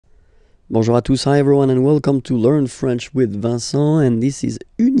Bonjour à tous, hi everyone, and welcome to Learn French with Vincent, and this is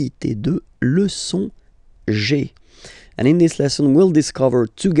Unité 2, Leçon G. And in this lesson, we'll discover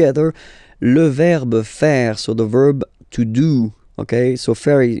together le verbe faire, so the verb to do. Okay, so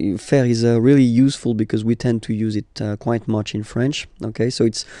faire is really useful because we tend to use it quite much in French. Okay, so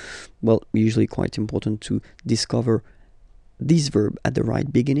it's, well, usually quite important to discover this verb at the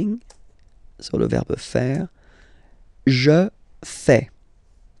right beginning. So le verbe faire. Je fais.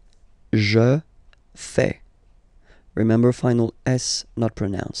 Je fais. Remember, final S not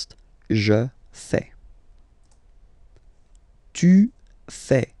pronounced. Je fais. Tu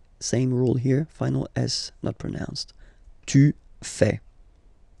fais. Same rule here. Final S not pronounced. Tu fais.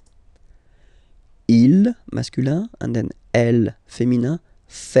 Il, masculin, and then elle, féminin,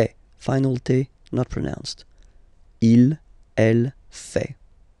 fait. Final T not pronounced. Il, elle, fait.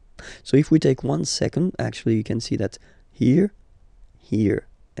 So if we take 1 second, actually you can see that here, here,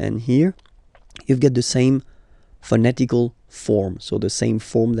 and here, you get the same phonetical form, so the same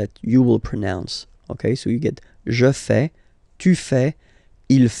form that you will pronounce. Okay, so you get je fais, tu fais,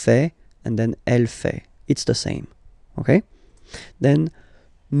 il fait, and then elle fait. It's the same. Okay, then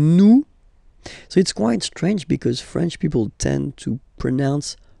nous. So it's quite strange because French people tend to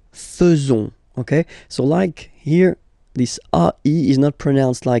pronounce faisons. Okay, so like here, this AE is not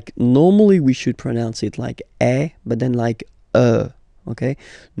pronounced like normally we should pronounce it like e, but then like e. Okay,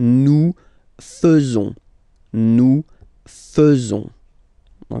 nous faisons. Nous faisons.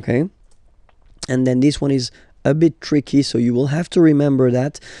 Okay, and then this one is a bit tricky, so you will have to remember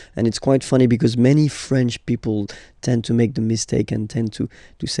that. And it's quite funny because many French people tend to make the mistake and tend to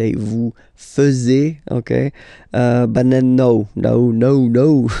say vous faisiez. Okay, but then no.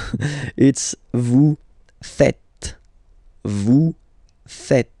 It's vous faites. Vous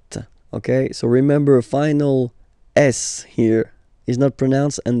faites. Okay, so remember, final S here is not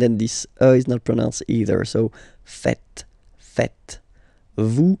pronounced, and then this is not pronounced either. So faites, faites,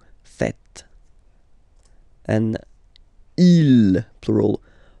 vous faites. And ils, plural,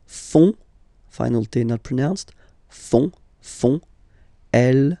 font, final T not pronounced, font, font,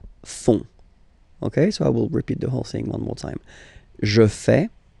 elles font. Okay, so I will repeat the whole thing one more time. Je fais,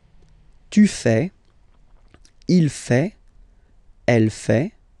 tu fais, il fait, elle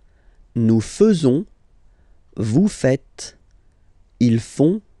fait, nous faisons, vous faites, ils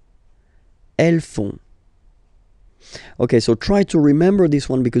font, elles font. Okay, so try to remember this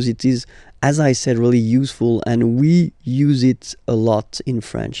one because it is, as I said, really useful and we use it a lot in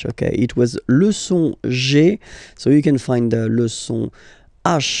French. Okay, it was Leçon G, so you can find the Leçon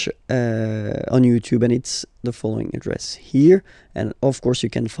H on YouTube, and it's the following address here. And of course, you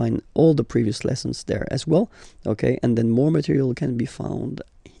can find all the previous lessons there as well. Okay, and then more material can be found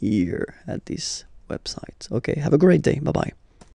here at this website. Okay, have a great day. Bye-bye.